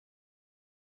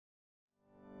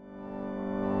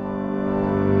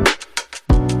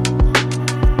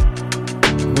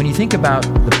think about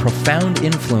the profound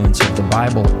influence of the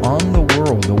Bible on the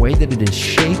world, the way that it has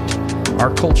shaped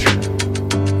our culture,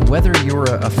 whether you're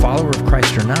a follower of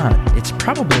Christ or not, it's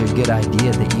probably a good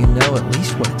idea that you know at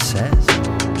least what it says.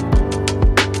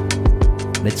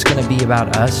 It's going to be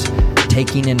about us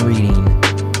taking and reading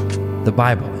the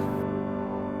Bible.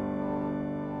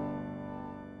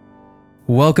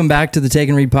 Welcome back to the Take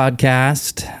and Read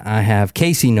podcast. I have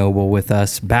Casey Noble with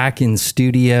us back in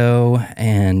studio,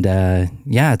 and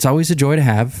it's always a joy to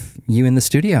have you in the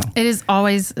studio. It is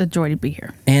always a joy to be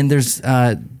here. And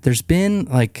there's been,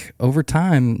 like, over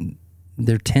time,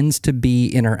 there tends to be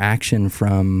interaction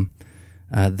from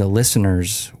the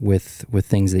listeners with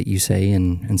things that you say,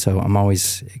 and so I'm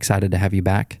always excited to have you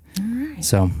back. All right.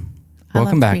 So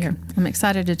welcome back. To be here. I'm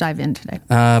excited to dive in today.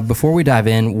 Before we dive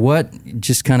in,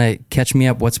 just kind of catch me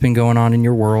up. What's been going on in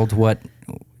your world?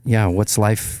 What's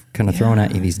life kind of throwing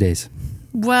at you these days?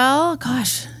 Well,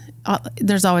 gosh,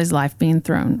 there's always life being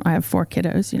thrown. I have 4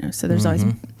 kiddos, so there's always,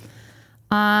 in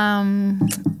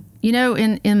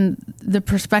the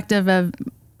perspective of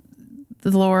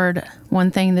the Lord,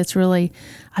 one thing that's really,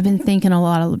 I've been thinking a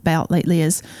lot about lately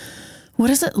is, what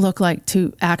does it look like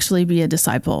to actually be a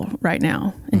disciple right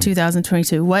now in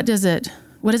 2022? What does it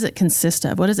consist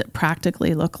of? What does it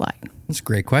practically look like? That's a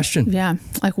great question. Yeah.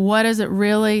 Like, what does it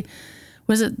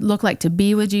look like to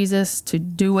be with Jesus, to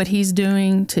do what he's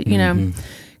doing, to,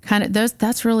 kind of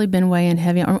that's really been weighing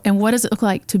heavy. And what does it look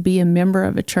like to be a member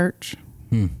of a church?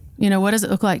 What does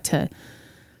it look like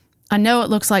I know it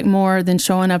looks like more than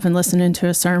showing up and listening to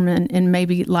a sermon and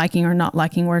maybe liking or not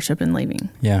liking worship and leaving.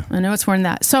 Yeah. I know it's more than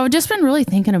that. So I've just been really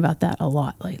thinking about that a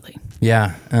lot lately.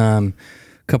 Yeah. A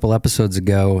couple episodes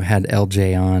ago had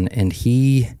LJ on, and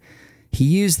he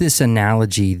used this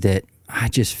analogy that I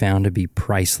just found to be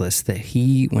priceless, that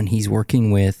when he's working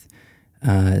with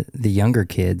the younger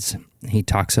kids, he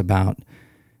talks about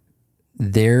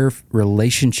their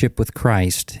relationship with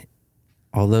Christ.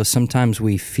 Although sometimes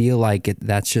we feel like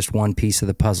that's just one piece of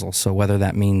the puzzle. So whether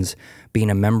that means being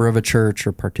a member of a church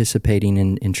or participating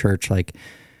in church, like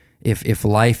if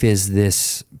life is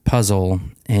this puzzle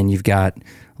and you've got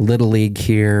Little League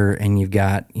here and you've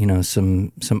got,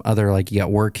 some other, like you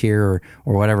got work here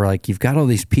or whatever, like you've got all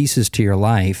these pieces to your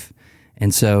life.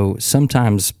 And so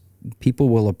sometimes people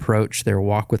will approach their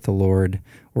walk with the Lord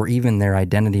or even their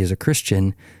identity as a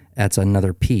Christian. That's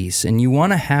another piece. And you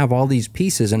want to have all these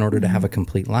pieces in order to have a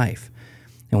complete life.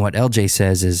 And what LJ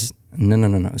says is,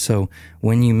 no. So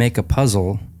when you make a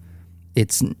puzzle,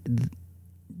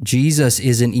 Jesus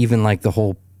isn't even like the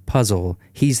whole puzzle.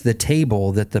 He's the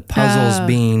table that the puzzle's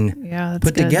being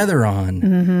put together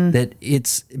on, that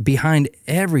it's behind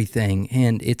everything.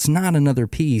 And it's not another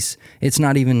piece. It's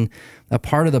not even a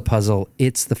part of the puzzle.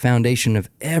 It's the foundation of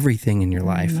everything in your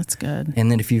life. That's good.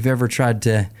 And then if you've ever tried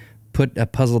to put a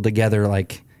puzzle together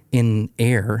like in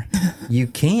air, you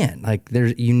can't. Like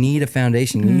you need a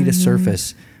foundation, you need a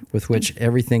surface with which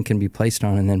everything can be placed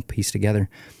on and then pieced together.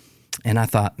 And I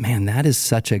thought, man, that is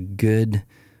such a good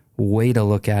way to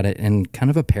look at it and kind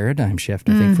of a paradigm shift,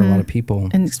 I think, for a lot of people.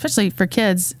 And especially for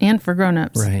kids and for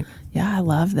grown-ups. Right. Yeah, I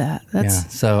love that.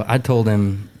 So I told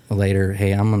him later,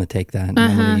 hey, I'm going to take that.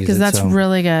 Because that's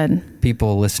really good.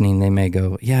 People listening, they may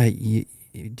go,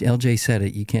 LJ said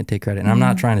it, you can't take credit. And I'm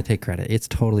not trying to take credit. It's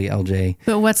totally LJ.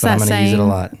 But what's that I'm saying? Use it a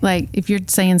lot. Like, if you're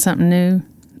saying something new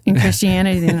in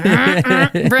Christianity,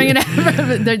 then bring it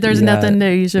up. There's nothing new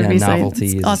you should be saying.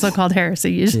 It's also called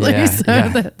heresy usually.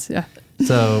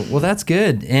 So, well, that's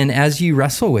good. And as you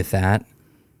wrestle with that,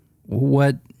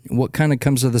 what kind of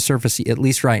comes to the surface, at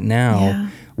least right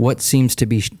now, what seems to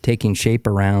be taking shape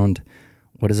around,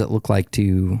 what does it look like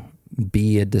to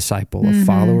be a disciple, a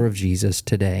follower of Jesus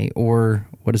today? Or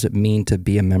what does it mean to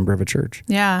be a member of a church?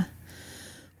 Yeah.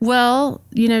 Well,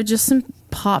 just some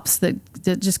pops that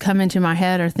just come into my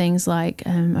head are things like,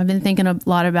 I've been thinking a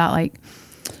lot about, like,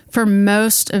 for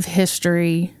most of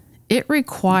history, it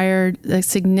required a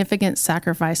significant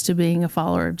sacrifice to being a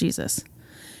follower of Jesus.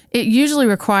 It usually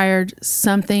required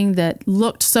something that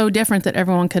looked so different that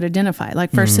everyone could identify.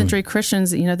 Like first century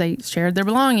Christians, they shared their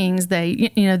belongings.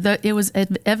 It was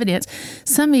evidence.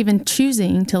 Some even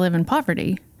choosing to live in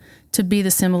poverty to be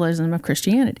the symbolism of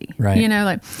Christianity.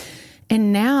 Right.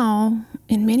 And now,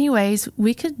 in many ways,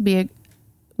 we could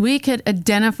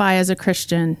identify as a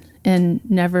Christian and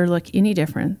never look any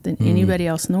different than anybody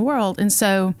else in the world. And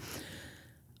so,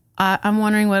 I'm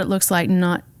wondering what it looks like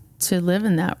not to live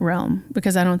in that realm,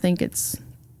 because I don't think it's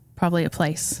probably a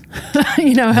place.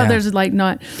 How there's like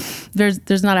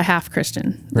there's not a half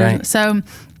Christian. Right. So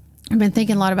I've been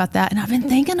thinking a lot about that, and I've been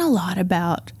thinking a lot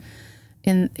about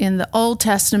in the Old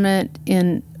Testament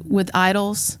with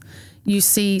idols. you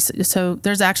see, so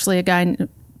there's actually a guy,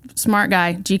 smart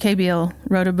guy, G.K. Beale,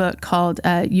 wrote a book called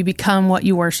You Become What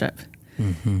You Worship.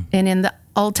 And in the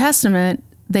Old Testament,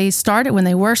 they started, when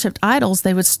they worshiped idols,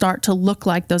 they would start to look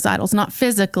like those idols, not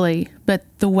physically, but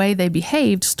the way they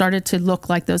behaved started to look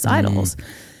like those idols.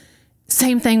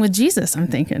 Same thing with Jesus, I'm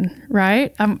thinking,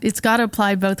 right? It's got to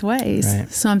apply both ways.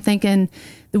 Right. So I'm thinking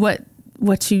what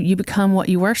you become what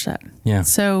you worship. Yeah.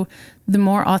 So the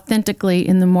more authentically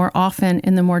and the more often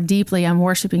and the more deeply I'm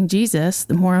worshiping Jesus,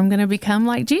 the more I'm going to become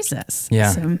like Jesus.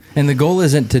 Yeah. So, and the goal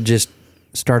isn't to just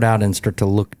start out and start to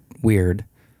look weird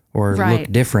or Right.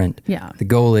 look different. Yeah. The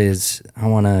goal is I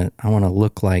want to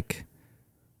look like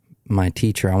my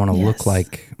teacher. I want to look Yes.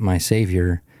 like my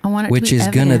Savior, I want it to which be is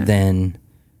going to evident. then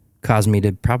cause me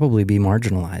to probably be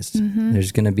marginalized.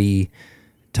 There's going to be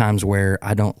times where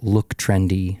I don't look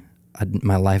trendy.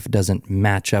 My life doesn't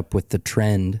match up with the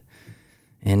trend.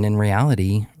 And in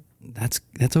reality, that's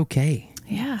okay.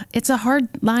 Yeah. It's a hard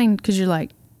line because you're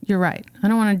like, you're right. I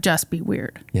don't want to just be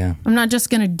weird. Yeah. I'm not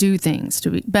just going to do things to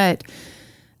be, but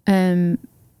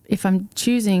if I'm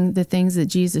choosing the things that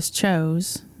Jesus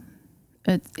chose,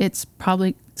 it's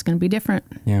going to be different.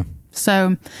 Yeah.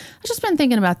 So I've just been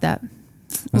thinking about that.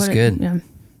 That's good. Yeah.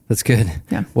 That's good.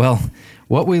 Yeah. Well,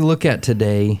 what we look at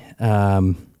today,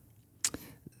 we're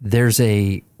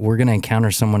going to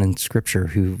encounter someone in Scripture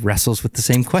who wrestles with the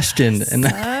same question. And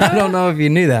I don't know if you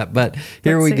knew that, but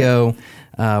here Let's we see go.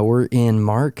 We're in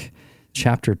Mark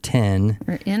chapter 10.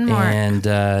 We're in Mark.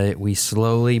 And we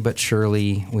slowly but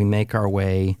surely, we make our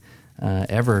way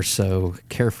ever so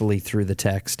carefully through the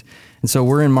text. And so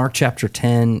we're in Mark chapter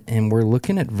 10, and we're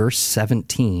looking at verse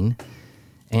 17.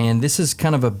 And this is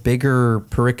kind of a bigger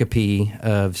pericope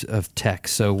of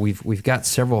text. So we've got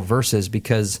several verses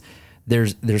because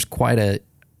there's quite a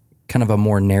kind of a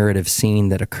more narrative scene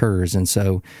that occurs. And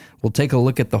so we'll take a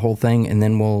look at the whole thing, and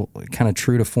then we'll kind of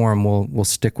true to form, we'll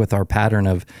stick with our pattern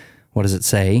of what does it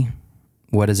say,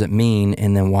 what does it mean,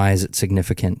 and then why is it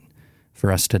significant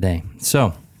for us today.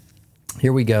 So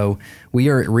here we go. We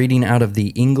are reading out of the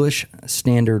English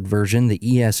Standard Version, the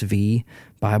ESV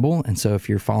Bible. And so if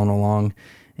you're following along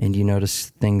and you notice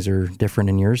things are different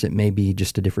in yours, it may be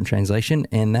just a different translation.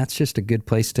 And that's just a good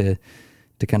place to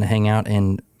kind of hang out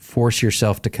and force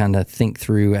yourself to kind of think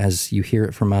through as you hear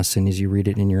it from us and as you read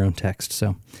it in your own text.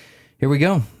 So here we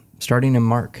go, starting in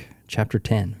Mark chapter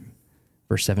 10,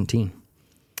 verse 17.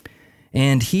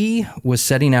 And he was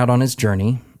setting out on his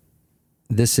journey.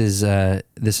 This is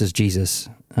Jesus.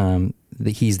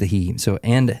 He's the he. So,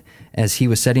 and as he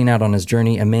was setting out on his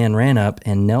journey, a man ran up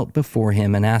and knelt before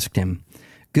him and asked him,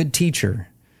 "Good teacher,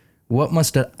 what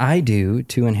must I do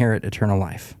to inherit eternal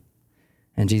life?"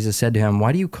 And Jesus said to him,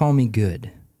 "Why do you call me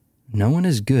good? No one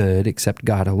is good except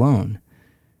God alone.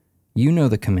 You know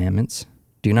the commandments.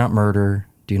 Do not murder.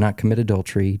 Do not commit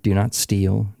adultery. Do not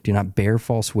steal. Do not bear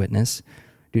false witness.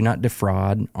 Do not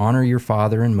defraud. Honor your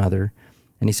father and mother."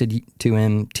 And he said to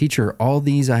him, "Teacher, all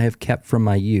these I have kept from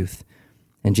my youth."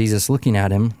 And Jesus, looking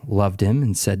at him, loved him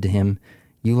and said to him,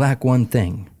 "You lack one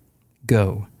thing.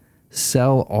 Go,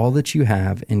 sell all that you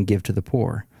have and give to the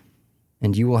poor,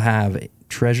 and you will have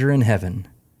treasure in heaven,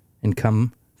 and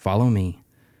come, follow me."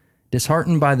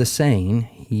 Disheartened by the saying,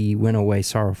 he went away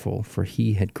sorrowful, for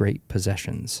he had great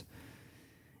possessions.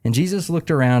 And Jesus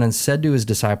looked around and said to his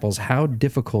disciples, "How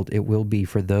difficult it will be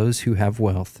for those who have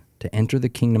wealth to enter the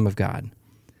kingdom of God."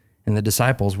 And the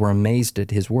disciples were amazed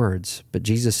at his words. But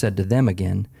Jesus said to them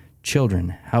again,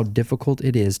 "Children, how difficult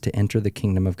it is to enter the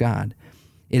kingdom of God.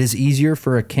 It is easier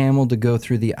for a camel to go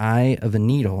through the eye of a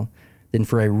needle than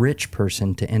for a rich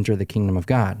person to enter the kingdom of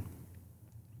God."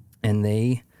 And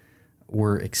they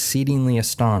were exceedingly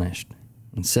astonished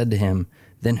and said to him,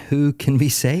 "Then who can be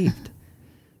saved?"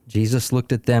 Jesus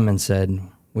looked at them and said,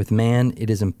 "With man it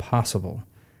is impossible,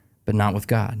 but not with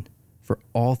God, for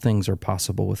all things are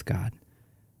possible with God."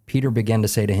 Peter began to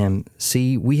say to him,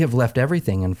 "See, we have left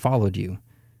everything and followed you."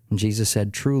 And Jesus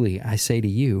said, "Truly, I say to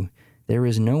you, there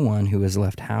is no one who has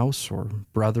left house or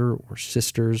brother or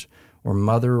sisters or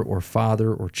mother or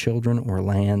father or children or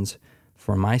lands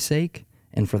for my sake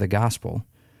and for the gospel,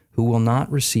 who will not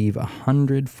receive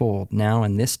 100-fold now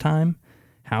in this time,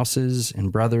 houses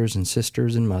and brothers and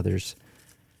sisters and mothers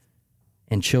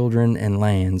and children and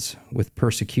lands with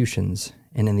persecutions,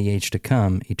 and in the age to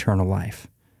come, eternal life.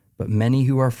 But many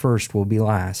who are first will be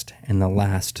last, and the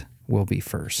last will be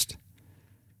first."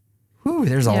 Whew,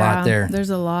 there's a lot there. There's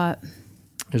a lot.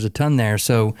 There's a ton there.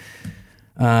 So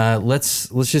let's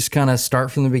just kind of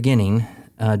start from the beginning.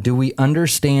 Do we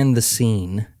understand the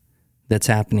scene that's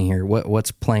happening here? What's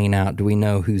playing out? Do we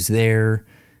know who's there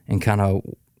and kind of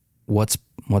what's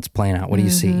playing out? What do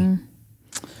you see?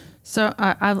 So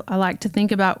I like to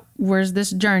think about where's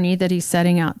this journey that he's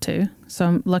setting out to. So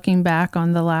I'm looking back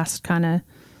on the last kind of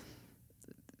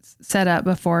setup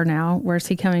before now. Where's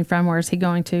he coming from? Where's he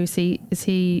going to?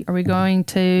 Are we going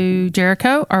to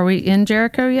Jericho? Are we in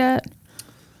Jericho yet?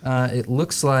 It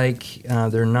looks like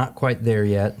they're not quite there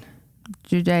yet.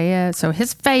 Judea. So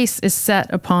his face is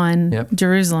set upon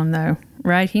Jerusalem, though,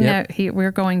 right?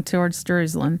 We're going towards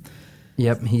Jerusalem.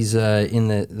 Yep, he's in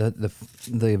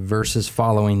the verses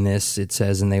following this. It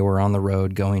says, and they were on the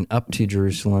road going up to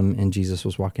Jerusalem, and Jesus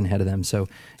was walking ahead of them. So,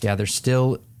 yeah, they're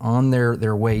still on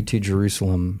their way to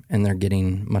Jerusalem, and they're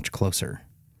getting much closer.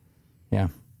 Yeah.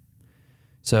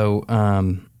 So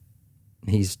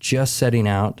he's just setting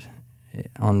out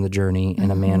on the journey,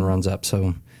 and a man runs up.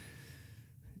 So,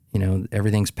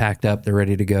 everything's packed up. They're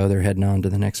ready to go. They're heading on to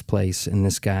the next place, and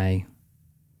this guy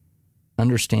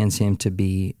understands him to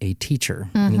be a teacher,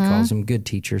 and he calls him good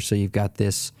teacher. So you've got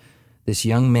this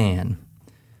young man,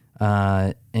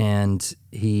 and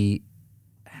he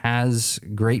has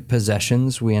great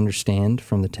possessions, we understand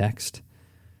from the text,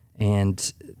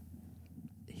 and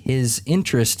his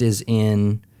interest is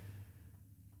in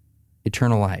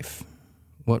eternal life.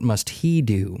 What must he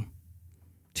do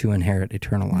to inherit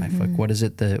eternal life? Like, what is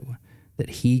it that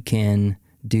he can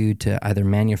do to either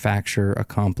manufacture,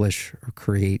 accomplish, or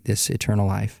create this eternal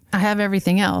life? I have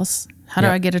everything else. How do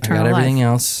I get eternal life? I got everything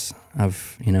else.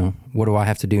 What do I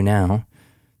have to do now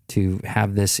to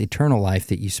have this eternal life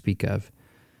that you speak of?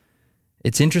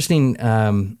 It's interesting,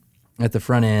 at the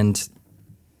front end,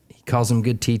 he calls him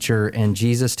good teacher, and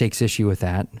Jesus takes issue with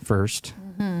that first.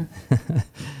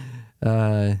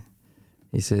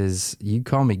 He says, you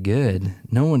call me good.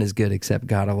 No one is good except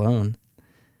God alone.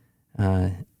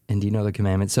 And do you know the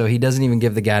commandment? So he doesn't even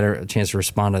give the guy a chance to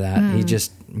respond to that. He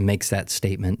just makes that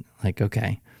statement like,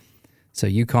 okay, so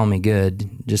you call me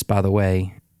good. Just by the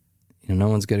way, no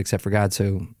one's good except for God.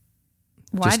 So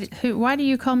why do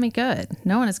you call me good?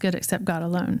 No one is good except God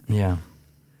alone. Yeah.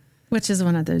 Which is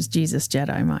one of those Jesus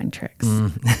Jedi mind tricks.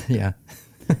 Yeah.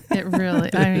 It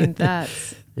really,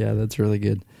 that's... Yeah, that's really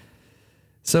good.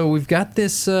 So we've got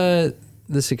this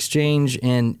exchange,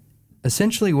 and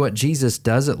essentially what Jesus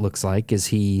does, it looks like, is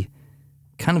he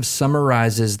kind of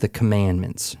summarizes the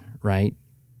commandments, right?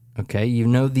 Okay,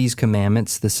 these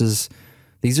commandments.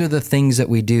 These are the things that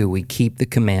we do. We keep the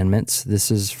commandments.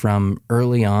 This is from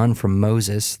early on, from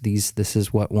Moses. This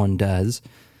is what one does.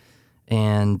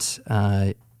 And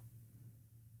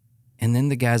then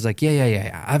the guy's like,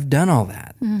 yeah, I've done all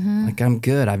that. Like, I'm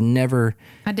good. I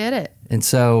did it. And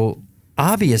so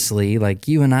obviously, like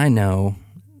you and I know,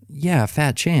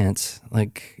 fat chance.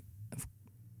 Like,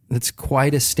 it's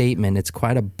quite a statement. It's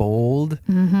quite a bold.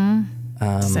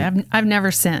 So I've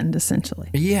never sinned, essentially.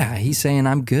 Yeah, he's saying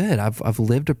I'm good. I've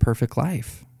lived a perfect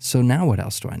life. So now what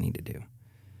else do I need to do?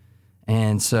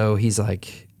 And so he's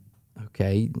like,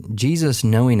 okay, Jesus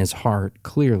knowing his heart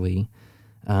clearly,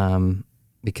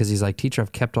 because he's like, teacher,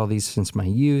 I've kept all these since my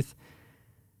youth.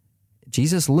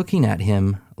 Jesus looking at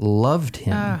him, loved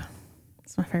him.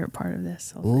 That's my favorite part of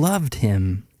this. Loved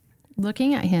him.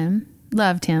 Looking at him,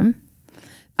 loved him.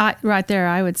 Right there,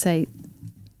 I would say,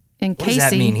 in Casey. What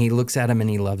does that mean? He looks at him and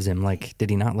he loves him. Like, did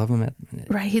he not love him?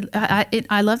 Right.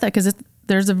 I love that because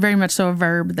there's very much so a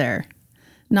verb there,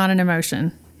 not an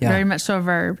emotion. Yeah. Very much so a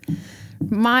verb.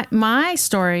 My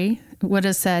story would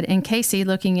have said, and Casey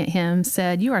looking at him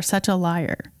said, "You are such a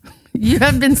liar. You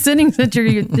have been sinning since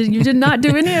you did not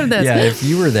do any of this." Yeah, if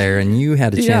you were there and you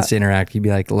had a chance to interact, you'd be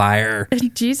like, liar.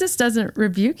 And Jesus doesn't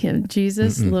rebuke him.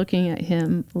 Jesus looking at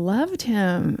him loved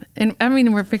him. And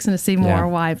we're fixing to see more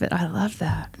why, but I love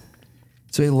that.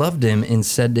 So he loved him and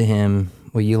said to him,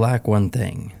 well, you lack one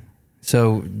thing.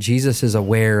 So Jesus is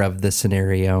aware of the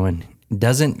scenario and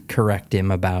doesn't correct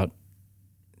him about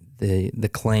the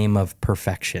claim of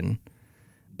perfection,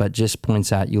 but just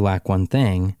points out you lack one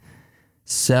thing.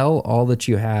 Sell all that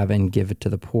you have and give it to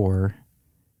the poor,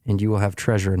 and you will have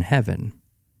treasure in heaven.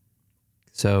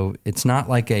 So it's not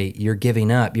like you're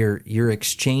giving up, you're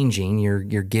exchanging, you're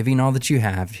giving all that you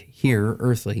have here,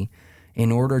 earthly,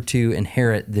 in order to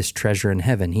inherit this treasure in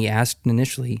heaven. He asked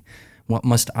initially, what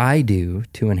must I do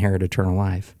to inherit eternal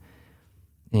life?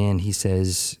 And he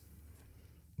says,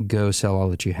 go sell all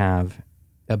that you have,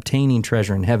 obtaining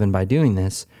treasure in heaven by doing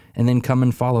this, and then come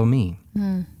and follow me.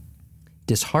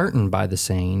 Disheartened by the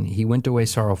saying, he went away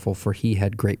sorrowful, for he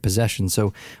had great possessions.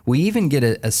 So we even get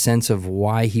a sense of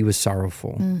why he was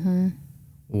sorrowful,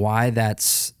 why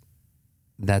that's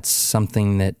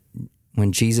something that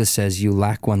when Jesus says you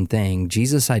lack one thing,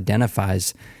 Jesus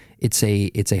identifies it's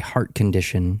a heart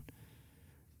condition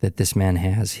that this man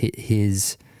has.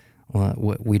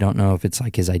 What we don't know if it's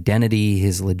like his identity,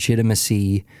 his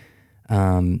legitimacy,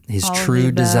 his All of the true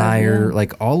above, desire, yeah.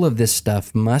 like all of this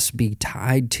stuff must be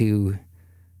tied to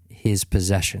his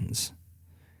possessions.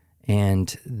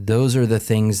 And those are the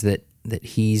things that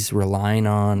he's relying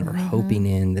on or hoping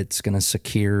in that's going to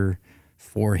secure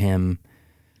for him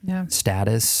Yeah.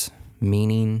 status,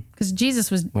 meaning, Because Jesus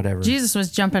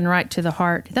was jumping right to the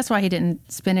heart. That's why he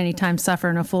didn't spend any time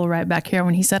suffering a fool right back here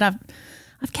when he said,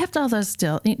 I've kept all those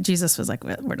still. Jesus was like,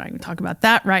 well, we're not even talking about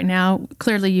that right now.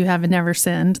 Clearly you have never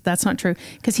sinned. That's not true.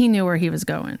 Because he knew where he was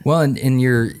going. Well, and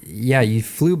you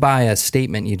flew by a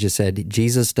statement you just said,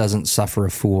 Jesus doesn't suffer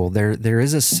a fool. There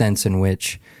is a sense in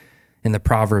which in the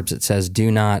Proverbs it says,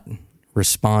 do not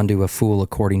respond to a fool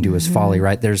according to his folly,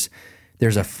 right? There's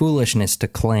a foolishness to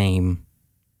claim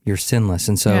you're sinless.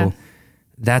 And so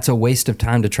that's a waste of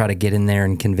time to try to get in there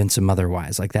and convince him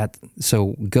otherwise like that.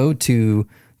 So go to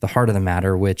the heart of the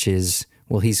matter, which is,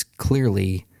 well, he's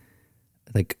clearly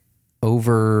like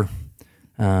over,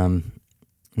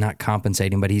 not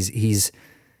compensating, but he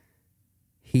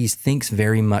thinks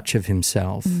very much of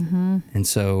himself. And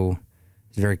so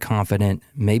he's very confident,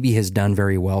 maybe has done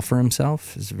very well for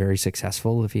himself, is very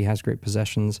successful if he has great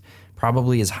possessions,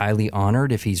 probably is highly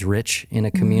honored if he's rich in a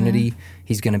community.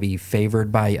 He's going to be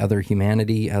favored by other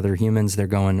humans. They're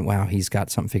going, wow, he's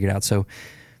got something figured out. So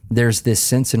there's this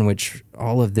sense in which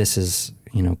all of this is,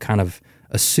 kind of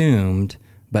assumed,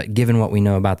 but given what we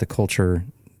know about the culture,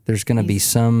 there's going to be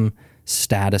some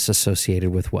status associated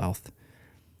with wealth.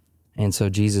 And so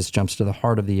Jesus jumps to the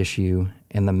heart of the issue,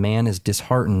 and the man is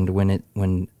disheartened when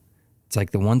it's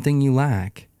like the one thing you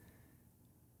lack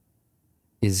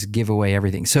is give away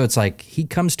everything. So it's like he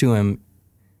comes to him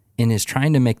and is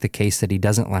trying to make the case that he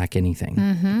doesn't lack anything.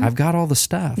 I've got all the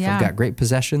stuff. Yeah. I've got great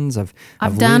possessions. I've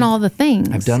done lived, all the things.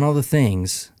 I've done all the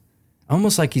things.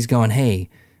 Almost like he's going, hey,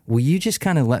 will you just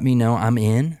kind of let me know I'm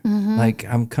in? Like,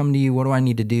 I'm coming to you. What do I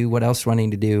need to do? What else do I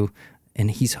need to do? And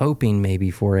he's hoping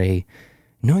maybe for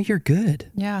no, you're good.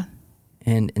 Yeah.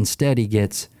 And instead he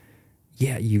gets,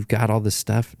 you've got all this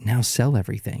stuff. Now sell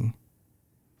everything.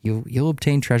 You'll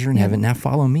obtain treasure in heaven. Now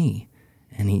follow me.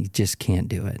 And he just can't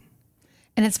do it.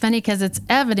 And it's funny because it's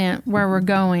evident where we're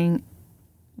going.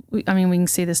 We can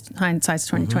see this hindsight's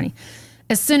 2020.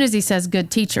 As soon as he says, good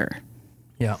teacher,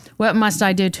 Yeah. what must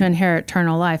I do to inherit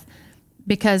eternal life?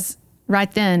 Because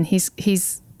right then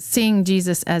he's seeing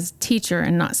Jesus as teacher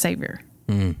and not savior.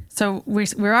 So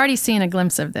we're already seeing a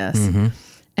glimpse of this.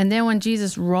 And then when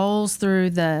Jesus rolls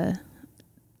through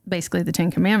basically the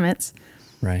 10 Commandments,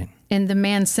 Right. and the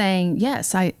man saying,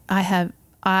 yes,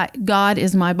 God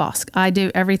is my boss. I do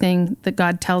everything that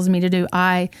God tells me to do.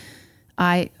 I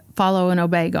follow and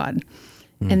obey God.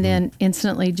 And then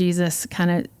instantly Jesus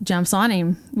kind of jumps on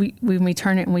him. When we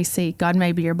turn it and we see God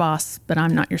may be your boss, but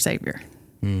I'm not your savior.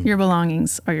 Your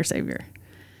belongings are your savior.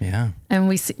 Yeah. And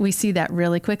we see that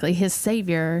really quickly. His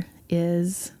savior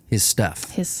is His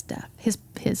stuff. his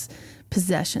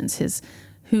possessions,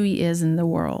 who he is in the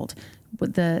world,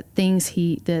 with the things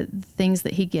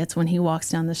that he gets when he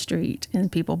walks down the street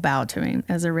and people bow to him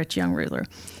as a rich young ruler.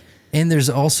 And there's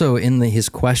also in his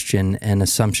question an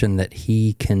assumption that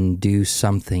he can do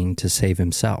something to save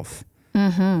himself.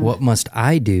 What must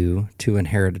I do to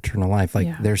inherit eternal life?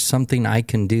 Like there's something I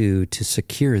can do to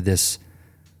secure this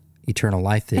eternal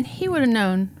life. And he would have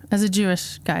known, as a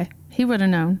Jewish guy, he would have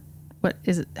known what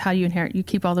is it, how you inherit. You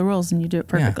keep all the rules and you do it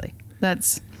perfectly.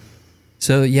 That's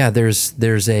so. Yeah, there's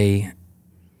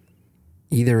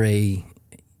either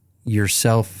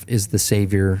yourself is the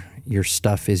savior, your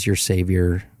stuff is your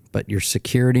savior, but your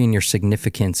security and your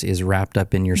significance is wrapped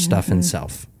up in your stuff and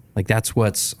self. Like that's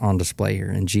what's on display here.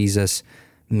 And Jesus,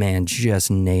 man,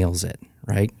 just nails it,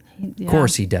 right? Of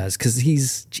course he does, because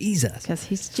he's Jesus. Because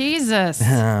he's Jesus.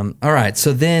 All right,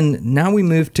 so then now we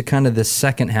move to kind of the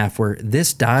second half where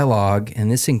this dialogue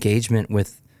and this engagement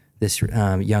with this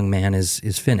young man is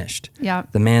finished. Yeah.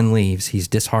 The man leaves. He's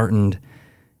disheartened.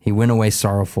 He went away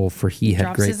sorrowful, for he had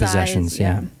Drops great his possessions. eyes,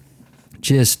 yeah.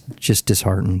 Just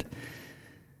disheartened.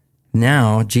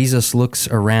 Now Jesus looks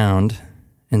around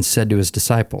and said to his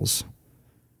disciples.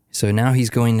 So now he's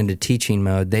going into teaching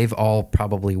mode. They've all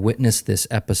probably witnessed this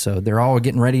episode. They're all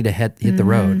getting ready to hit the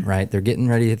road, right? They're getting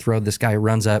ready to hit the road. This guy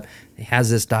runs up, he has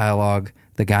this dialogue.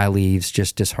 The guy leaves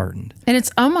just disheartened. And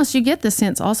it's almost, you get the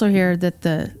sense also here that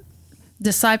the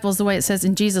disciples, the way it says,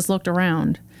 and Jesus looked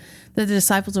around, that the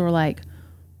disciples were like,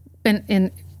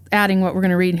 and adding what we're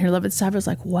going to read in here, the disciples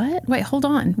like, what? Wait, hold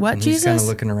on. What, And Jesus? he's kind of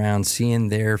looking around, seeing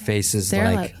their faces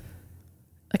They're like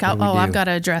I've got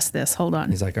to address this. Hold on.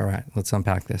 He's like, all right, let's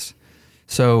unpack this.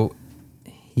 So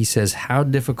he says, how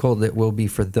difficult it will be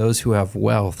for those who have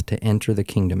wealth to enter the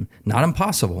kingdom. Not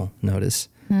impossible, notice,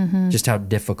 just how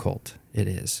difficult it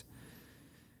is.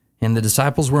 And the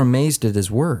disciples were amazed at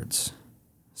his words.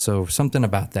 So something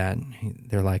about that.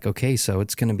 They're like, okay, so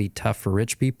it's going to be tough for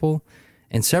rich people.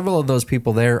 And several of those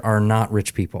people there are not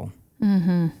rich people.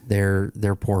 Mm-hmm.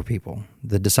 They're poor people.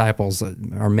 The disciples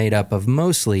are made up of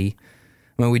mostly,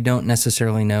 we don't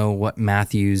necessarily know what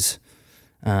Matthew's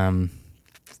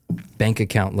bank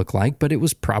account looked like, but it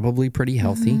was probably pretty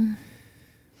healthy,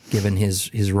 given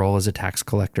his role as a tax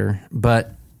collector.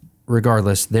 But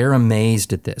regardless, they're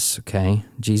amazed at this, okay?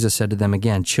 Jesus said to them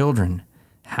again, "Children,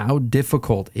 how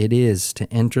difficult it is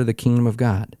to enter the kingdom of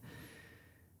God."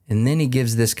 And then he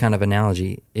gives this kind of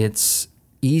analogy. It's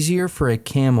easier for a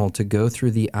camel to go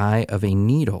through the eye of a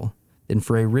needle than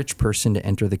for a rich person to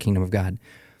enter the kingdom of God.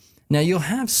 Now, you'll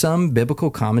have some biblical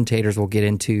commentators will get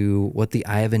into what the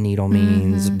eye of a needle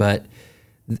means, but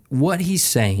what he's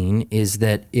saying is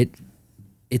that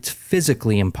it's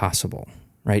physically impossible,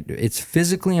 right? It's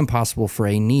physically impossible for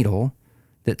a needle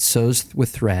that sews with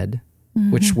thread,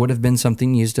 which would have been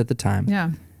something used at the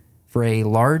time, for a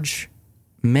large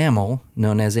mammal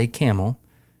known as a camel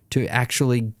to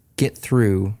actually get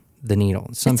through the needle.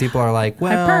 Some people are like,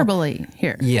 well... hyperbole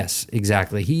here. Yes,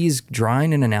 exactly. He's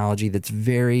drawing an analogy that's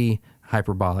very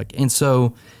hyperbolic. And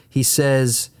so he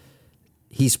says,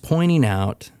 he's pointing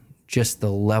out just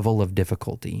the level of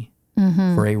difficulty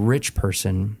for a rich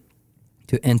person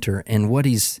to enter. And what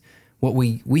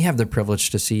we have the privilege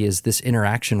to see is this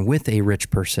interaction with a rich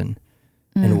person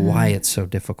and why it's so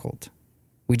difficult.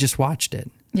 We just watched it.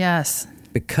 Yes.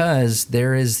 Because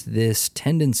there is this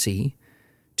tendency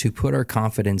to put our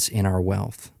confidence in our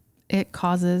wealth. It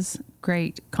causes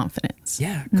great confidence.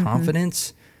 Yeah,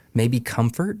 confidence, maybe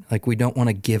comfort. Like we don't want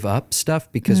to give up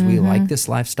stuff because we like this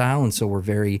lifestyle. And so we're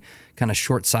very kind of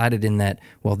short-sighted in that,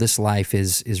 well, this life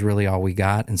is really all we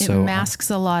got. And so it masks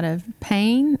a lot of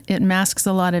pain. It masks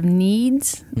a lot of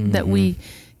needs that we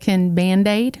can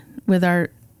Band-Aid with our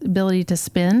ability to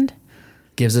spend.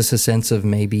 Gives us a sense of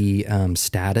maybe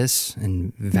status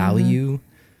and value,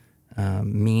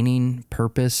 meaning,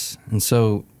 purpose. And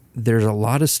so there's a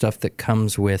lot of stuff that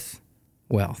comes with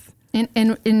wealth. And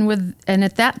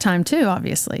at that time too,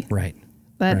 obviously. Right.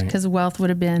 But because wealth would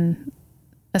have been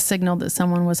a signal that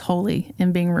someone was holy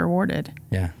and being rewarded.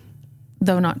 Yeah.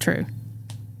 Though not true.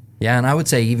 Yeah, and I would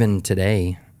say even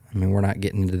today, I mean, we're not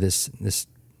getting into this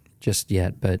just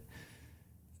yet, but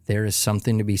there is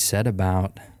something to be said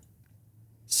about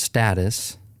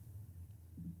status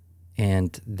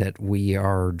and that we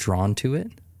are drawn to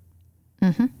it.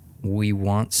 We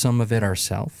want some of it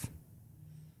ourselves,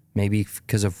 maybe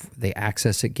because of the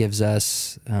access it gives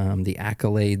us, the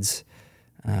accolades.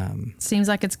 Seems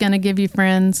like it's going to give you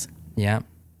friends. Yeah.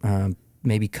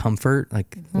 Maybe comfort,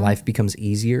 like life becomes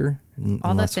easier and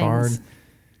less hard.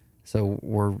 So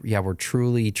we're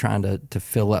truly trying to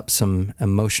fill up some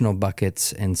emotional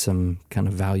buckets and some kind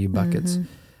of value buckets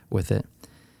with it.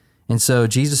 And so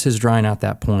Jesus is drawing out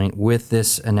that point with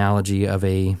this analogy of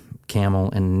a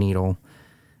camel and a needle,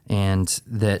 and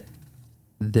that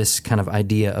this kind of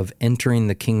idea of entering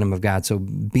the kingdom of God. So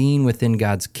being within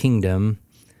God's kingdom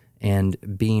and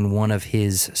being one of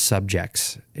his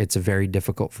subjects, it's very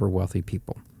difficult for wealthy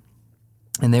people.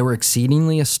 And they were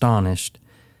exceedingly astonished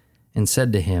and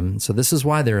said to him, so this is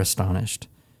why they're astonished,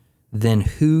 then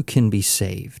who can be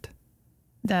saved?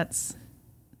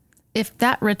 If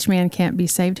that rich man can't be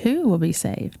saved, who will be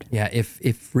saved? Yeah,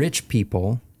 if rich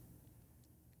people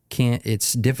can't,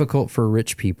 it's difficult for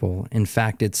rich people. In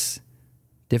fact, it's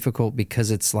difficult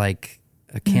because it's like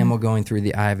a camel going through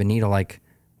the eye of a needle. Like,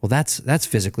 well, that's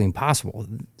physically impossible.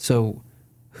 So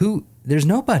there's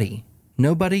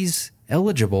nobody's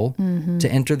eligible to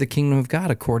enter the kingdom of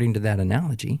God according to that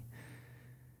analogy.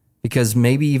 Because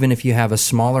maybe even if you have a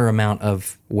smaller amount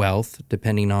of wealth,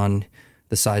 depending on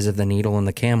the size of the needle and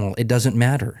the camel, it doesn't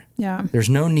matter. Yeah. There's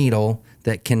no needle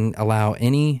that can allow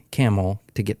any camel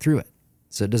to get through it.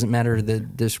 So it doesn't matter the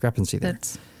discrepancy there.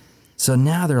 So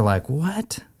now they're like,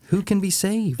 what? Who can be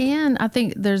saved? And I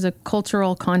think there's a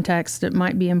cultural context that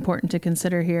might be important to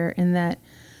consider here, in that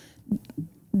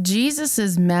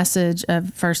Jesus's message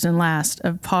of first and last,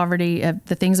 of poverty, of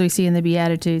the things we see in the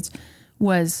Beatitudes,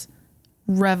 was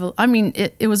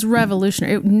it was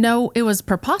revolutionary. It was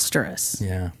preposterous.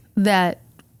 Yeah. That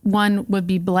one would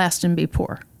be blessed and be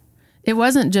poor. It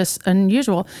wasn't just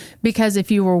unusual, because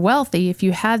if you were wealthy, if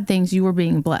you had things, you were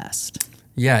being blessed.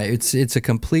 Yeah, it's a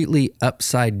completely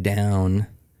upside down,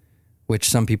 which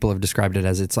some people have described it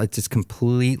as it's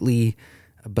completely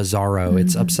bizarro.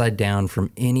 It's upside down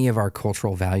from any of our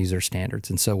cultural values or standards.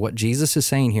 And so what Jesus is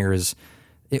saying here is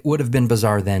it would have been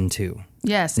bizarre then too.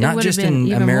 Yes, not just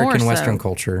in American Western so.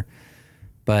 Culture,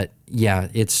 but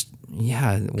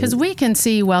because we can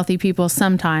see wealthy people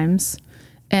sometimes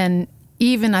And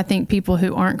even I think people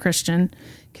who aren't Christian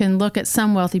can look at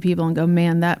some wealthy people and go,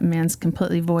 man, that man's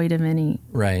completely void of any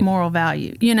Right. moral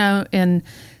value, you know?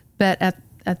 But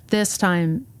at this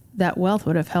time, that wealth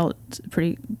would have held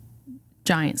pretty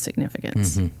giant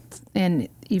significance. And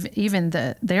even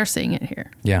they're seeing it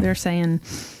here. Yeah. They're saying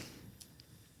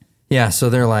Yeah, so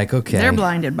they're like, okay. they're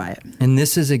blinded by it. And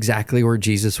this is exactly where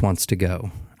Jesus wants to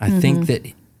go. I think that,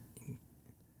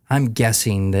 I'm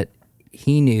guessing that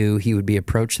he knew he would be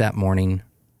approached that morning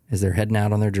as they're heading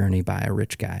out on their journey by a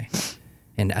rich guy.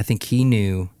 And I think he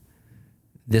knew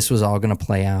this was all going to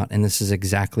play out, and this is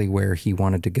exactly where he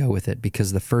wanted to go with it,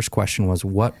 because the first question was,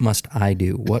 what must I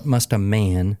do? What must a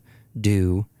man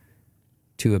do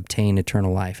to obtain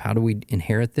eternal life? How do we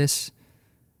inherit this?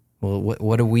 Well,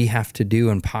 what do we have to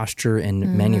do and posture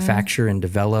and manufacture and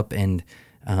develop and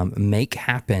make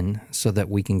happen so that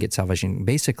we can get salvation?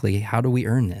 Basically, how do we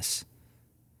earn this?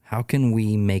 How can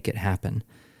we make it happen?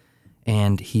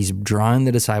 And he's drawing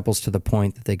the disciples to the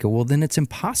point that they go, well, then it's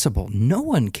impossible. No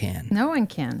one can. No one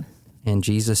can. And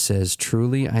Jesus says,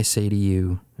 truly, I say to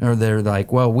you, or they're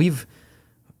like, well, we've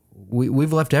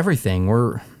left everything.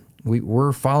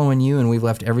 We're following you, and we've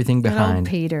left everything Good old behind.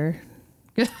 Peter.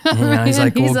 And he's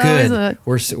like, well, He's good.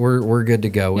 always We're good to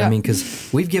go. Yeah. I mean, because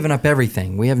we've given up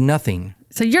everything. We have nothing.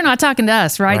 So you're not talking to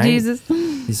us, right, Right? Jesus?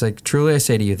 He's like, truly I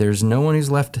say to you, there's no one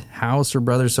who's left house or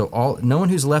brothers, no one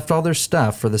who's left all their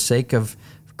stuff for the sake of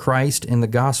Christ and the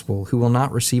gospel, who will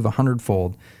not receive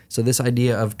 100-fold. So this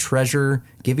idea of treasure,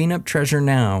 giving up treasure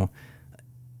now,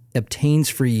 obtains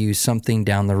for you something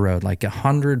down the road, like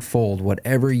 100-fold,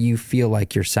 whatever you feel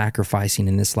like you're sacrificing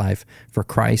in this life for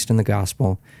Christ and the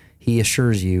gospel, he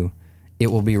assures you it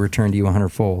will be returned to you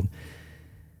 100-fold.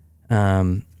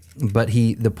 But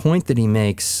the point that he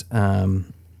makes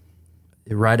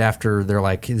right after they're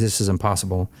like, this is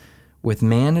impossible. With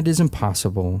man it is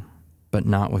impossible, but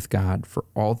not with God, for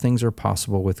all things are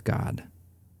possible with God.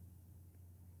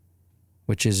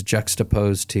 Which is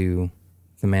juxtaposed to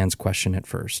the man's question at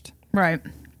first. Right.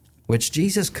 Which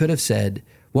Jesus could have said,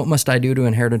 what must I do to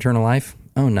inherit eternal life?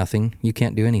 Oh, nothing. You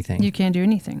can't do anything. You can't do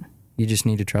anything. You just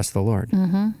need to trust the Lord.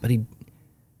 But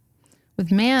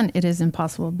With man, it is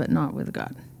impossible, but not with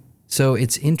God. So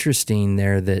it's interesting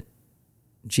there that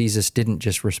Jesus didn't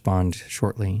just respond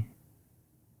shortly.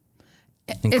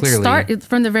 And clearly,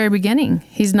 From the very beginning,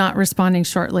 he's not responding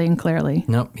shortly and clearly.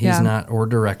 nope, he's not, or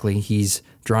directly. He's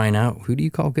drawing out, who do you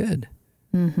call good?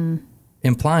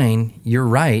 Implying, you're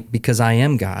right, because I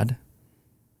am God,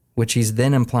 which he's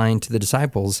then implying to the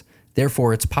disciples,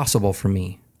 therefore it's possible for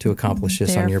me to accomplish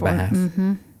this on your behalf.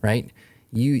 Right?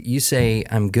 You say,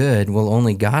 I'm good, well,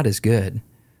 only God is good.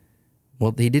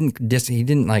 Well, he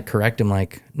didn't like correct him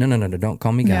like, no, don't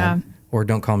call me God, Yeah. or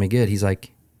don't call me good. He's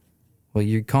like, well,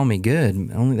 you call me good,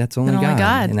 that's only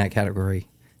God in that category.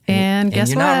 And guess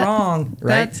you're what? not wrong,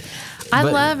 right? I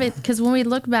love it because when we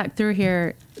look back through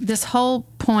here, this whole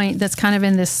point that's kind of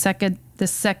in this second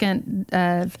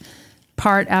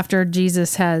part after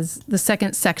Jesus has the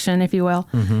second section, if you will,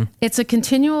 it's a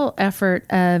continual effort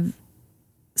of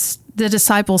the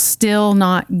disciples still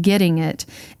not getting it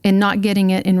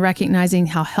and recognizing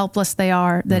how helpless they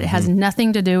are, that it has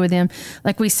nothing to do with them.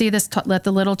 Like we see this, let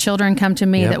the little children come to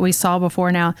me, that we saw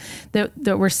before now,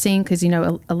 that we're seeing, because,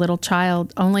 a little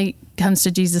child only comes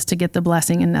to Jesus to get the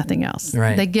blessing and nothing else.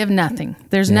 Right. They give nothing.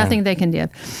 There's nothing they can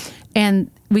give. And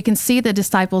we can see the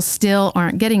disciples still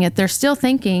aren't getting it. They're still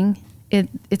thinking,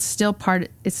 it's still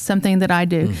it's something that I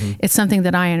do. It's something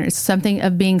that I enter. It's something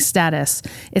of being status.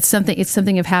 It's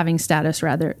something of having status,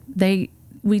 rather.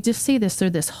 We just see this through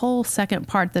this whole second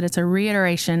part, that it's a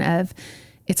reiteration of,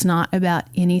 it's not about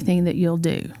anything that you'll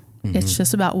do. It's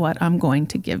just about what I'm going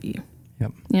to give you.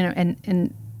 Yep.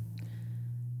 And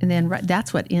then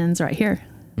that's what ends right here.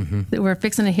 That we're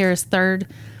fixing to hear his third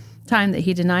time that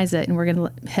he denies it, and we're going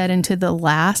to head into the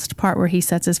last part where he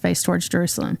sets his face towards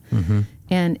Jerusalem.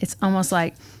 And it's almost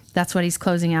like that's what he's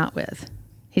closing out with.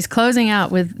 He's closing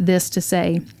out with this to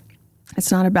say,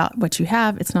 it's not about what you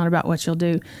have. It's not about what you'll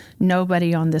do.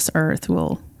 Nobody on this earth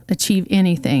will achieve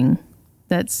anything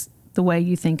that's the way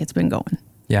you think it's been going.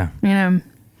 Yeah. And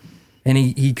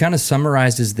he kind of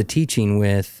summarizes the teaching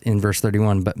with, in verse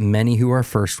 31, but many who are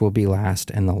first will be last,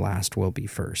 and the last will be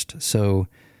first. So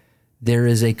there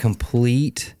is a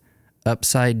complete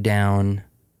upside down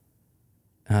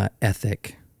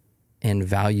ethic and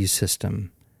value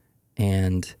system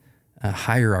and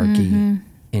hierarchy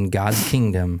in God's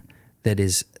kingdom that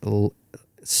is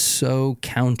so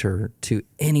counter to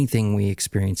anything we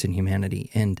experience in humanity.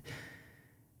 And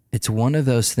it's one of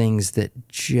those things that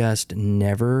just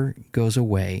never goes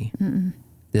away.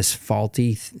 This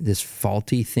faulty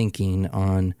thinking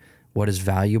on what is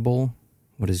valuable,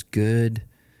 what is good,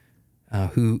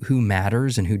 who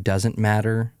matters and who doesn't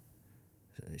matter,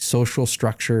 social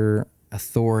structure,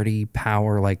 authority,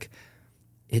 power. Like,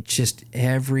 it just,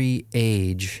 every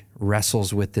age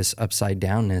wrestles with this upside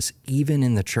downness, even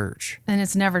in the church. And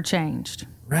it's never changed.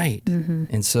 Right.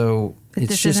 And so it's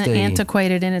This just isn't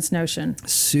antiquated in its notion.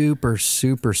 super,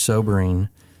 super sobering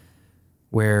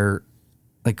where,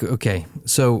 like, okay,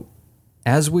 so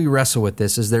as we wrestle with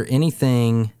this, is there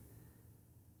anything,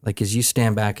 like, as you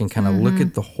stand back and kind of look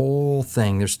at the whole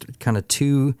thing, there's kind of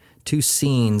two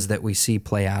scenes that we see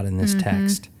play out in this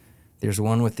text. There's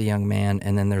one with the young man,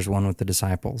 and then there's one with the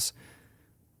disciples.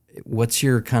 What's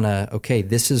your kind of, okay,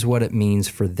 this is what it means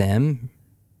for them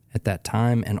at that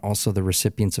time, and also the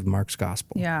recipients of Mark's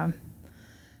gospel? Yeah.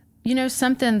 You know,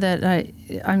 something that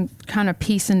I'm kind of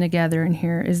piecing together in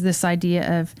here is this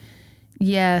idea of,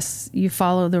 yes, you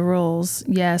follow the rules.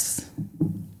 Yes.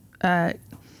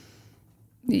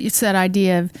 It's that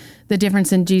idea of the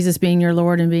difference in Jesus being your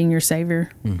Lord and being your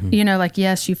Savior. You know, like,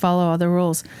 yes, you follow all the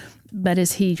rules, but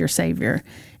is he your Savior?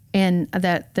 And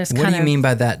that's What do you mean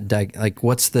by that, Doug? Like,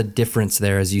 what's the difference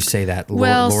there as you say that,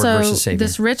 Lord versus Savior?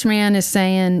 This rich man is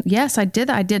saying, yes, I did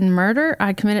that. I didn't murder.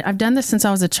 I've done this since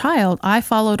I was a child. I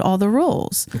followed all the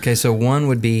rules. Okay, so one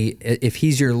would be, if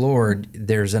he's your Lord,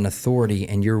 there's an authority,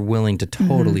 and you're willing to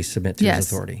totally submit to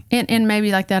his authority. And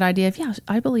maybe like that idea of, yeah,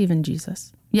 I believe in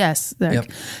Jesus. Yes.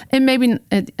 Yep. And maybe,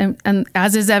 and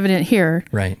as is evident here,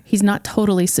 Right. he's not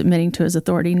totally submitting to his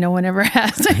authority. No one ever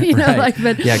has, you know, Right.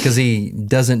 but yeah, because he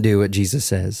doesn't do what Jesus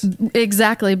says.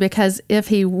 Exactly, because if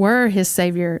he were his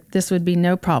Savior, this would be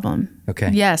no problem. Okay.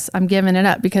 Yes, I'm giving it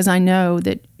up because I know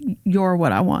that you're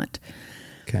what I want.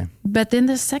 Okay. But then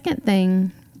the second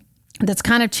thing that's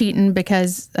kind of cheating,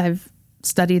 because I've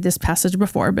studied this passage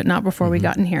before, but not before we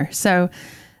got in here. So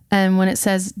when it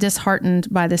says, disheartened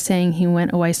by the saying, he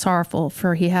went away sorrowful,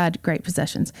 for he had great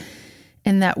possessions.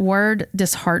 And that word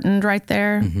disheartened right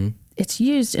there, it's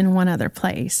used in one other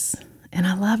place. And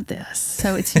I love this.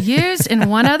 So it's used in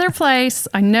one other place.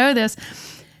 I know this.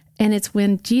 And it's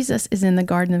when Jesus is in the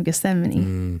Garden of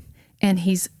Gethsemane and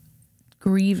he's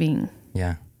grieving.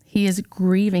 Yeah. He is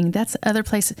grieving. That's the other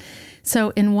place. So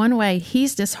in one way,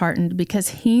 he's disheartened because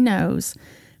he knows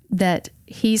that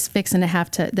he's fixing to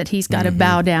have to, that he's got to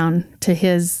bow down to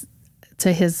his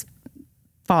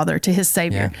Father, to his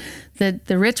Savior. Yeah.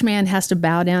 The rich man has to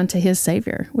bow down to his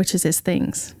Savior, which is his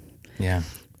things. Yeah.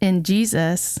 And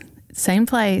Jesus, same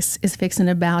place, is fixing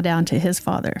to bow down to his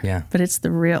Father. Yeah. But it's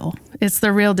the real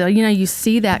deal. You know, you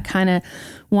see that kind of,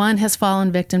 one has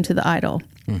fallen victim to the idol,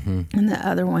 and the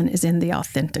other one is in the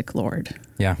authentic Lord.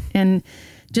 Yeah. And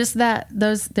just that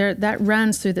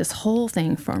runs through this whole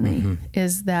thing for me,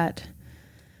 is that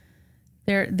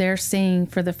they're seeing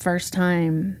for the first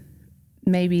time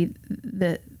maybe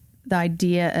the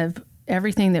idea of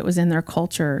everything that was in their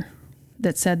culture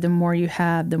that said the more you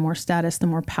have, the more status, the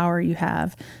more power you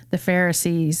have. The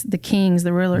Pharisees, the kings,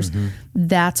 the rulers,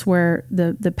 that's where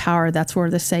the power, that's where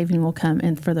the saving will come.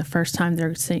 And for the first time,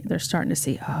 they're starting to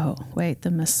see, oh, wait,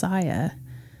 the Messiah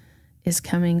is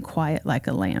coming quiet like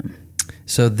a lamb.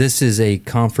 So this is a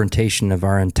confrontation of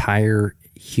our entire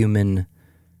human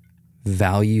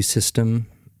value system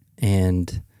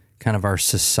and kind of our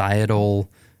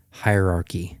societal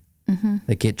hierarchy.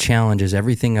 Like, it challenges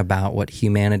everything about what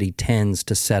humanity tends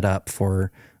to set up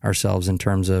for ourselves in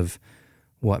terms of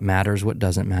what matters, what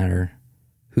doesn't matter,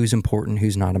 who's important,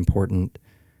 who's not important,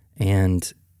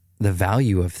 and the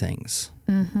value of things,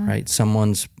 right?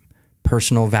 Someone's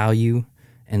personal value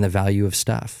and the value of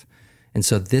stuff. And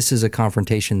so this is a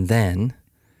confrontation then,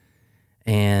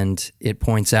 and it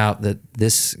points out that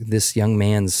this young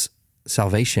man's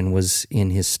salvation was in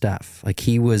his stuff. Like,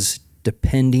 he was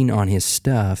depending on his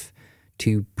stuff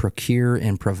to procure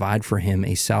and provide for him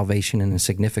a salvation and a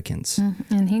significance.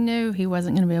 And he knew he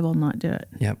wasn't going to be able to not do it.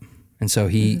 Yep. And so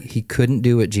he couldn't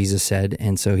do what Jesus said,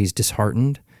 and so he's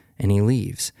disheartened and he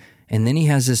leaves. And then he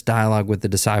has this dialogue with the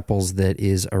disciples that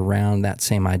is around that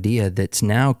same idea that's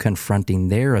now confronting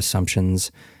their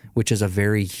assumptions, which is a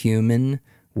very human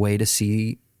way to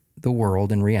see the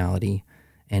world and reality.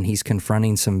 And he's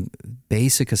confronting some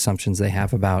basic assumptions they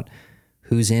have about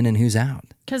who's in and who's out.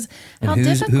 Because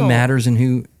who matters and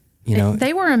who, you know.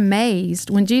 They were amazed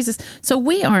when Jesus, so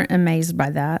we aren't amazed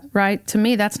by that, right? To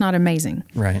me, that's not amazing.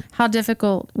 Right. How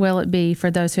difficult will it be for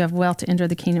those who have wealth to enter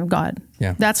the kingdom of God?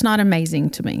 Yeah. That's not amazing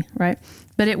to me, right?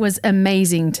 But it was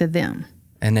amazing to them.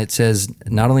 And it says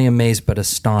not only amazed, but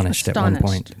astonished. At one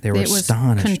point. They were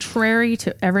astonished. It was contrary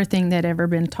to everything that had ever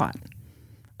been taught.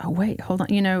 Oh, wait, hold on.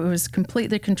 You know, it was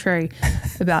completely contrary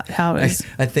about how it was.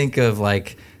 I think of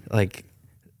like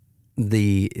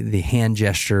the hand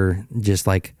gesture, just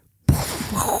like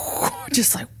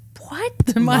Just like,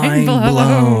 what? mind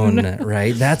blown,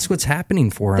 right? That's what's happening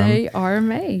for them. They are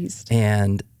amazed.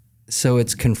 And so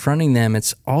it's confronting them.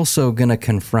 It's also going to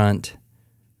confront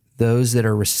those that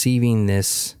are receiving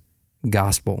this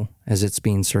gospel as it's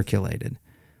being circulated.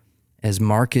 As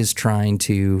Mark is trying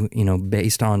to,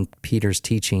 based on Peter's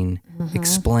teaching,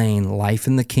 explain life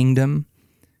in the kingdom,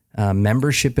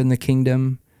 membership in the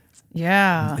kingdom,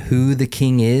 who the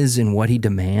king is and what he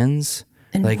demands.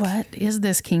 And what is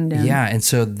this kingdom? Yeah, and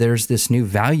so there's this new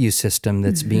value system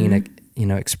that's being,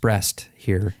 expressed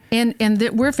here. And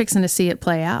we're fixing to see it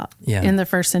play out in the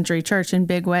first century church in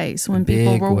big ways when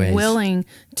people were willing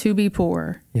to be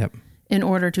poor. Yep. In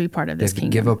order to be part of this kingdom.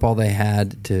 Give up all they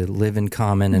had to live in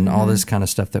common and all this kind of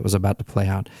stuff that was about to play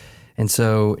out. And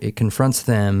so it confronts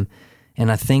them. And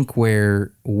I think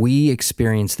where we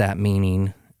experience that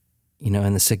meaning,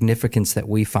 and the significance that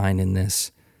we find in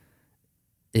this,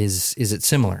 is it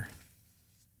similar?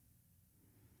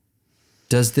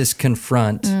 Does this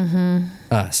confront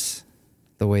us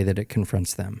the way that it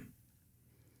confronts them?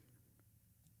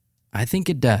 I think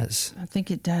it does. I think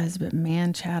it does, but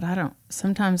man, Chad,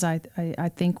 sometimes I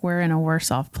think we're in a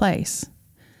worse off place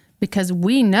because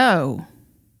we know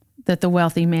that the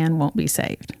wealthy man won't be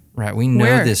saved. Right. We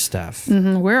know this stuff.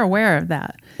 We're aware of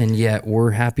that. And yet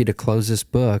we're happy to close this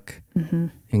book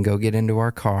and go get into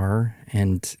our car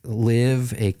and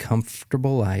live a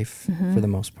comfortable life for the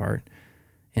most part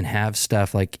and have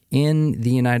stuff like in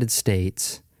the United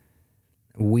States.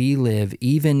 We live,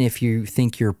 even if you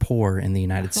think you're poor in the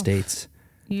United States,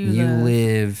 you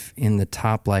live in the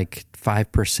top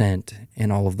 5%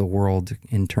 in all of the world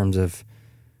in terms of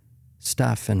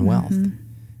stuff and wealth.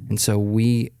 And so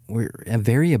we're a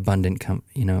very abundant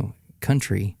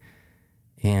country,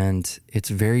 and it's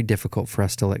very difficult for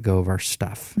us to let go of our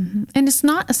stuff. And it's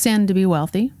not a sin to be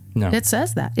wealthy. No. It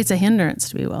says that. It's a hindrance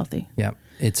to be wealthy. Yeah.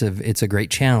 It's a great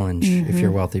challenge if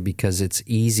you're wealthy because it's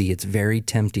easy. It's very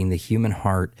tempting. The human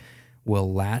heart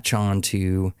will latch on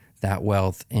to that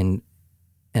wealth and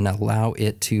allow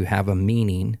it to have a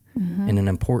meaning and an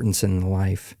importance in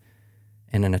life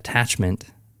and an attachment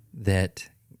that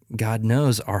God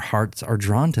knows our hearts are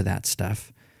drawn to that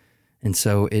stuff. And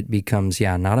so it becomes,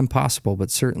 not impossible,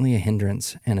 but certainly a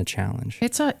hindrance and a challenge.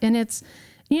 And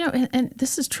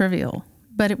this is trivial,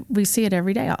 but we see it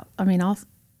every day.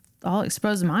 I'll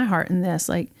expose my heart in this.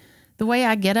 Like the way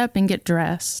I get up and get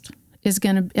dressed is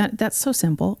that's so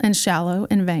simple and shallow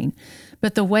and vain.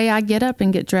 But the way I get up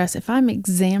and get dressed, if I'm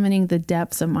examining the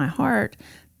depths of my heart,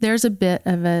 there's a bit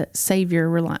of a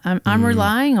savior. I'm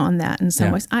relying on that in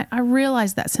some ways. I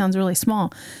realize that sounds really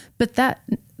small, but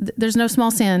there's no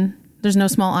small sin. There's no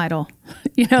small idol,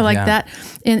 that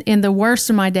in the worst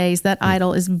of my days, that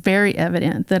idol is very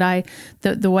evident that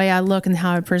the way I look and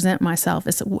how I present myself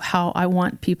is how I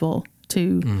want people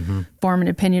to form an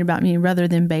opinion about me rather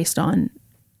than based on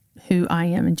who I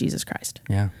am in Jesus Christ.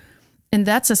 Yeah. And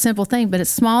that's a simple thing, but it's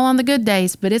small on the good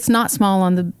days, but it's not small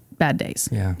on the bad days.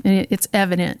 Yeah. And it's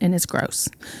evident and it's gross.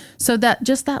 So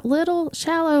that little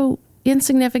shallow,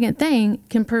 insignificant thing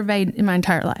can pervade in my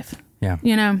entire life. Yeah.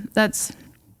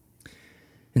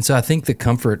 And so I think the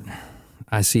comfort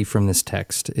I see from this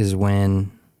text is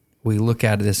when we look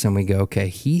at this and we go, okay,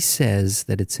 he says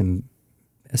that it's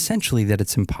essentially that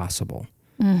it's impossible.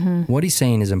 What he's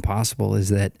saying is impossible is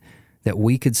that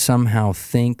we could somehow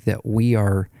think that we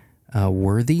are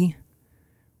worthy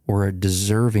or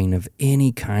deserving of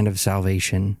any kind of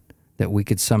salvation, that we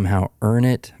could somehow earn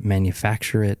it,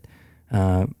 manufacture it,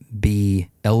 be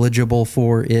eligible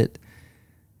for it.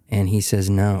 And he says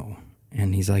no.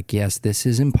 And he's like, yes, this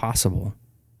is impossible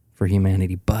for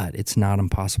humanity, but it's not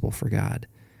impossible for God.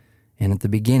 And at the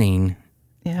beginning,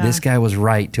 this guy was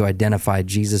right to identify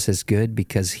Jesus as good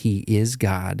because he is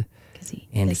God he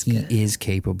is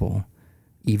capable,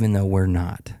 even though we're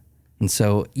not. And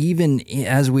so even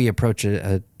as we approach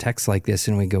a text like this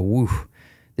and we go, woo,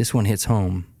 this one hits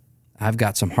home. I've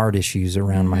got some heart issues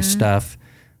around my stuff,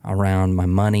 around my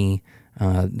money,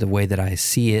 the way that I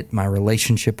see it, my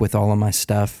relationship with all of my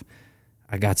stuff.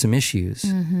 I got some issues,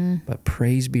 but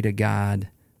praise be to God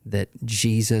that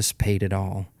Jesus paid it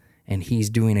all, and he's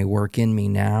doing a work in me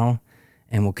now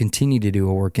and will continue to do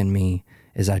a work in me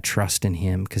as I trust in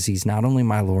him, because he's not only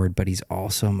my Lord, but he's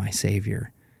also my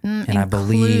Savior. And I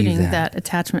believe that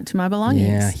attachment to my belongings.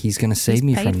 Yeah, he's going to save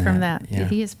me from that. Yeah.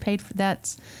 He has paid for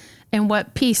that. And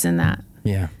what peace in that.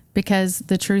 Yeah. Because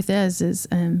the truth is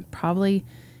probably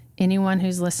anyone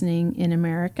who's listening in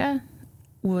America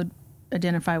would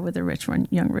identify with the rich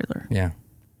young ruler. Yeah,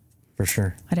 for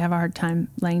sure. I'd have a hard time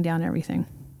laying down everything.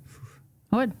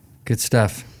 I would. Good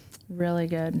stuff. Really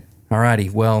good.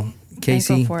 Alrighty. Well,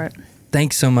 Casey, Thankful for it.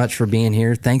 thanks so much for being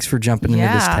here. Thanks for jumping into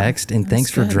this Yeah, text, and thanks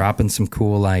for good. dropping some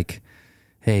cool, like,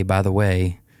 hey, by the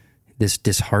way, this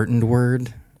disheartened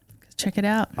word Check it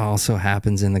out. also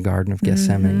happens in the Garden of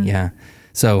Gethsemane. Yeah.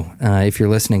 So if you're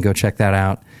listening, go check that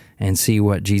out and see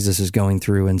what Jesus is going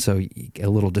through. And so a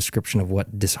little description of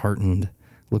what disheartened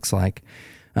looks like.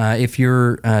 If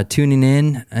you're tuning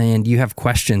in and you have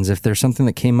questions, if there's something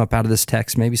that came up out of this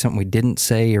text, maybe something we didn't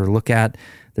say or look at,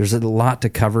 there's a lot to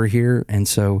cover here. And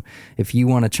so if you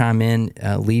want to chime in,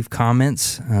 leave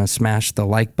comments, smash the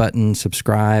like button,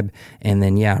 subscribe, and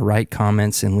then, write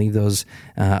comments and leave those.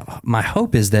 My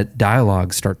hope is that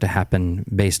dialogues start to happen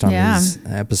based on these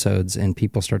episodes and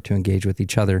people start to engage with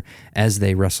each other as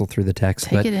they wrestle through the text.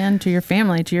 Take it in to your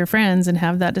family, to your friends, and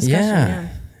have that discussion.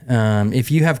 Yeah. If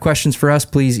you have questions for us,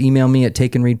 please email me at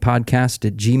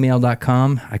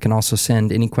takeandreadpodcast@gmail.com. I can also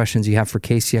send any questions you have for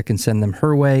Casey. I can send them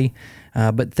her way.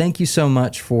 But thank you so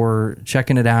much for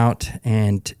checking it out.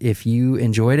 And if you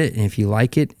enjoyed it and if you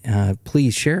like it,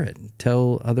 please share it.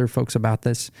 Tell other folks about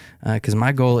this, because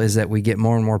my goal is that we get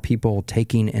more and more people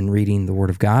taking and reading the Word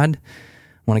of God. I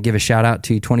want to give a shout out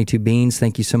to 22 Beans.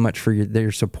 Thank you so much for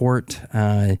their support.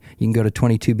 You can go to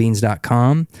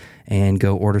 22beans.com and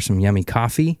go order some yummy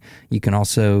coffee. You can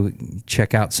also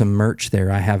check out some merch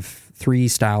there. I have 3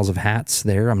 styles of hats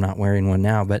there. I'm not wearing one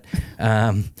now, but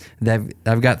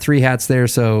I've got 3 hats there,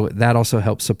 so that also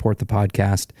helps support the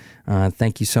podcast.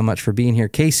 Thank you so much for being here,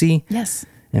 Casey. Yes.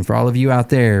 And for all of you out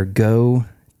there, go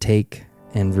take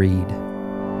and read.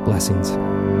 Blessings.